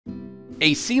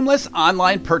A seamless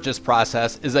online purchase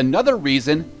process is another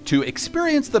reason to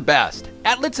experience the best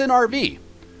at Lichtsinn RV.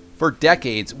 For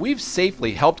decades, we've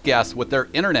safely helped guests with their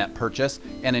internet purchase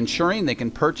and ensuring they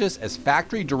can purchase as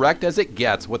factory direct as it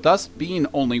gets, with us being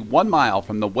only 1 mile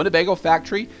from the Winnebago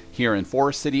Factory here in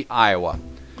Forest City, Iowa.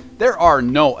 There are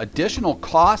no additional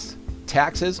costs,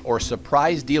 taxes, or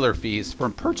surprise dealer fees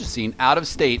from purchasing out of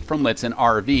state from Lichtsinn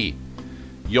RV.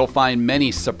 You'll find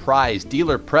many surprise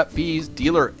dealer prep fees,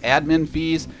 dealer admin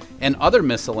fees, and other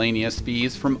miscellaneous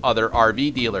fees from other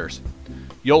RV dealers.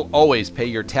 You'll always pay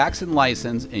your tax and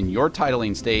license in your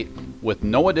titling state with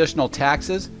no additional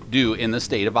taxes due in the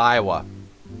state of Iowa.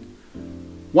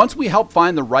 Once we help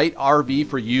find the right RV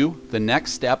for you, the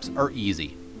next steps are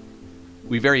easy.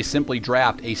 We very simply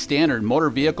draft a standard motor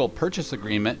vehicle purchase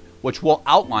agreement which will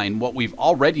outline what we've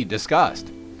already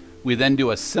discussed. We then do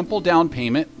a simple down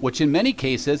payment, which in many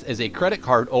cases is a credit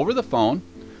card over the phone,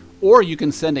 or you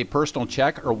can send a personal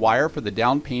check or wire for the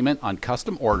down payment on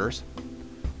custom orders.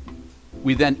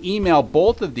 We then email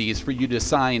both of these for you to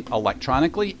sign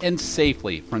electronically and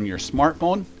safely from your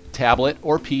smartphone, tablet,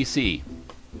 or PC.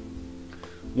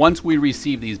 Once we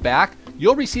receive these back,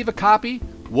 you'll receive a copy,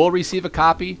 we'll receive a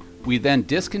copy. We then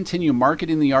discontinue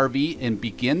marketing the RV and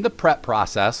begin the prep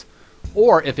process.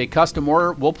 Or if a custom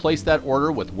order, we'll place that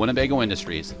order with Winnebago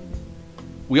Industries.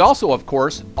 We also, of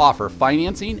course, offer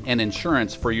financing and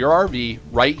insurance for your RV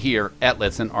right here at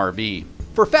Lichtsinn RV.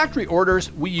 For factory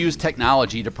orders, we use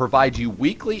technology to provide you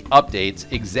weekly updates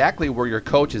exactly where your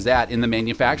coach is at in the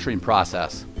manufacturing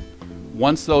process.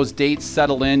 Once those dates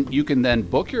settle in, you can then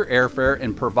book your airfare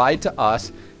and provide to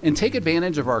us and take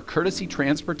advantage of our courtesy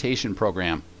transportation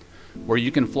program, where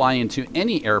you can fly into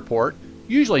any airport,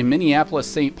 usually Minneapolis,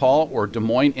 St. Paul, or Des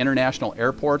Moines International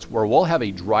airports, where we'll have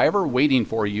a driver waiting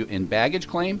for you in baggage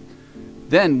claim.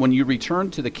 Then when you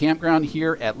return to the campground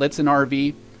here at Lichtsinn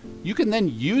RV, you can then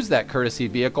use that courtesy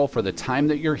vehicle for the time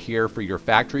that you're here for your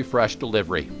factory fresh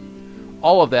delivery.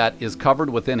 All of that is covered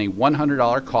within a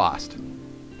 $100 cost.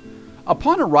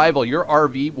 Upon arrival, your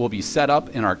RV will be set up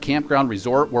in our campground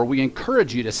resort, where we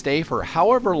encourage you to stay for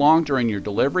however long during your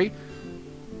delivery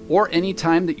or any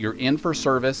time that you're in for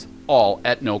service, all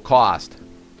at no cost.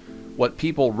 What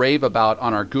people rave about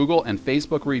on our Google and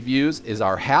Facebook reviews is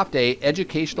our half-day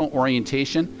educational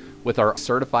orientation with our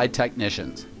certified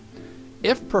technicians.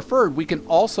 If preferred, we can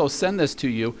also send this to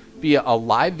you via a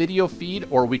live video feed,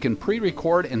 or we can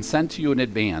pre-record and send to you in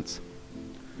advance.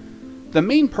 The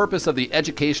main purpose of the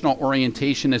educational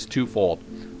orientation is twofold.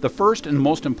 The first and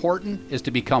most important is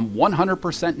to become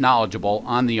 100% knowledgeable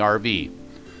on the RV,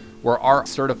 where our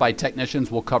certified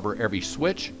technicians will cover every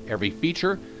switch, every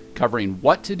feature, covering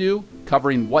what to do,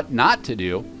 covering what not to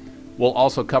do. We'll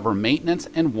also cover maintenance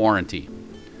and warranty.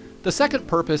 The second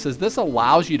purpose is this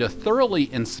allows you to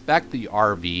thoroughly inspect the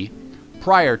RV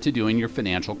prior to doing your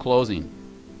financial closing.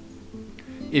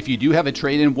 If you do have a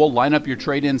trade-in, we'll line up your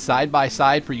trade-in side by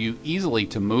side for you easily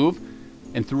to move,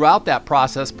 and throughout that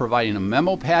process providing a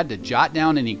memo pad to jot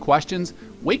down any questions,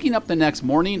 waking up the next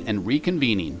morning and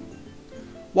reconvening.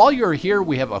 While you're here,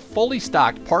 we have a fully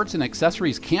stocked parts and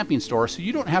accessories camping store, so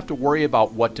you don't have to worry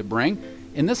about what to bring,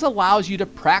 and this allows you to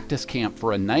practice camp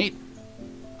for a night,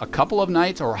 a couple of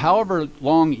nights, or however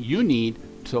long you need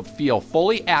to feel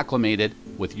fully acclimated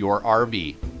with your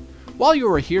RV. While you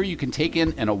are here, you can take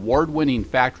in an award-winning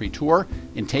factory tour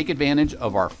and take advantage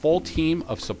of our full team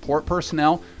of support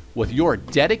personnel with your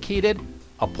dedicated,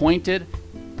 appointed,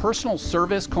 personal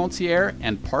service concierge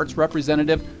and parts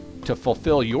representative to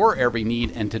fulfill your every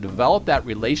need and to develop that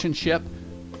relationship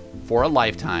for a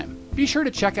lifetime. Be sure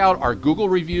to check out our Google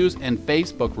reviews and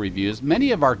Facebook reviews, many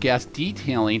of our guests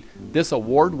detailing this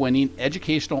award-winning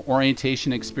educational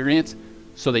orientation experience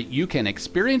so that you can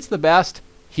experience the best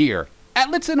here at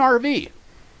Lichtsinn RV.